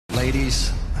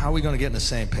ladies, how are we gonna get on the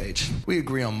same page? We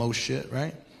agree on most shit,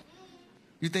 right?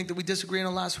 You think that we disagree on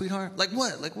a lot, sweetheart? Like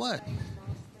what? Like what?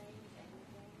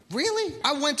 Really?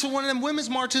 I went to one of them women's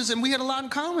marches and we had a lot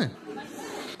in common.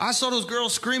 I saw those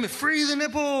girls screaming, "Free the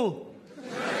nipple!"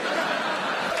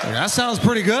 That sounds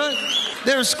pretty good.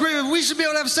 They were screaming, "We should be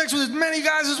able to have sex with as many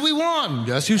guys as we want."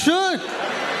 Yes, you should.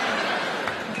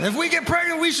 If we get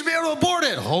pregnant, we should be able to abort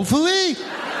it. Hopefully.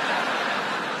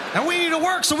 And we need to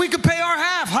work so we can pay our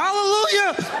half.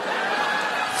 Hallelujah.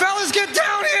 Fellas, get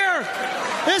down here.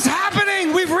 It's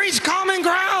happening. We've reached common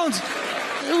ground.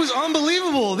 It was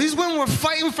unbelievable. These women were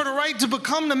fighting for the right to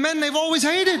become the men they've always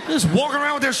hated. Just walking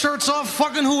around with their shirts off,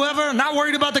 fucking whoever, not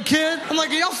worried about the kid. I'm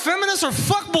like, are y'all feminists or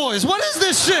fuckboys? What is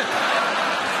this shit?